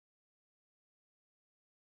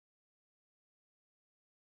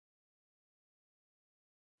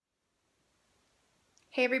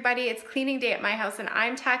Hey everybody, it's cleaning day at my house and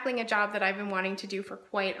I'm tackling a job that I've been wanting to do for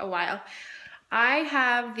quite a while. I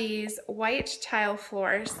have these white tile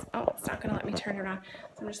floors. Oh, it's not gonna let me turn it on,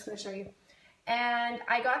 so I'm just gonna show you. And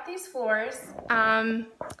I got these floors.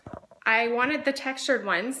 I wanted the textured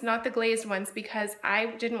ones, not the glazed ones, because I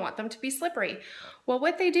didn't want them to be slippery. Well,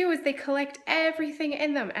 what they do is they collect everything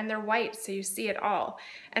in them and they're white, so you see it all.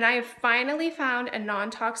 And I have finally found a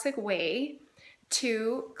non-toxic way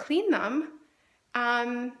to clean them.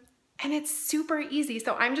 And it's super easy.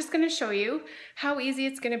 So I'm just gonna show you how easy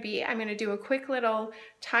it's gonna be. I'm gonna do a quick little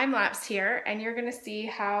time lapse here and you're gonna see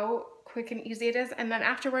how quick and easy it is. And then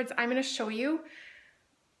afterwards, I'm gonna show you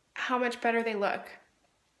how much better they look.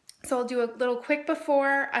 So I'll do a little quick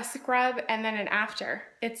before, a scrub, and then an after.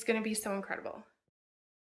 It's gonna be so incredible.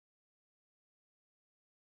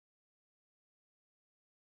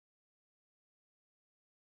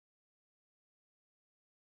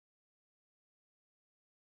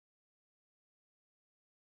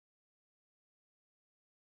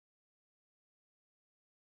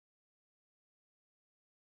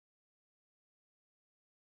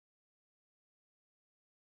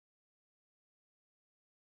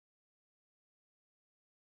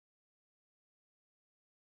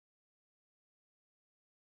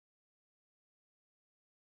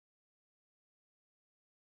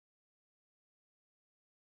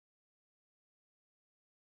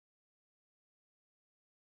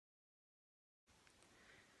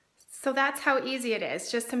 So that's how easy it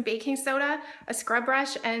is. Just some baking soda, a scrub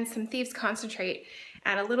brush, and some Thieves concentrate,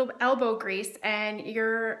 and a little elbow grease, and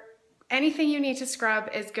anything you need to scrub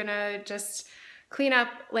is gonna just clean up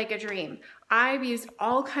like a dream. I've used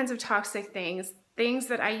all kinds of toxic things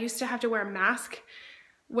that I used to have to wear a mask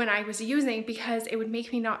when I was using because it would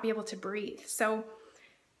make me not be able to breathe. So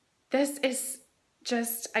this is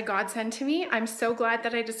just a godsend to me. I'm so glad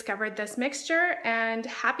that I discovered this mixture, and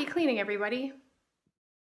happy cleaning, everybody.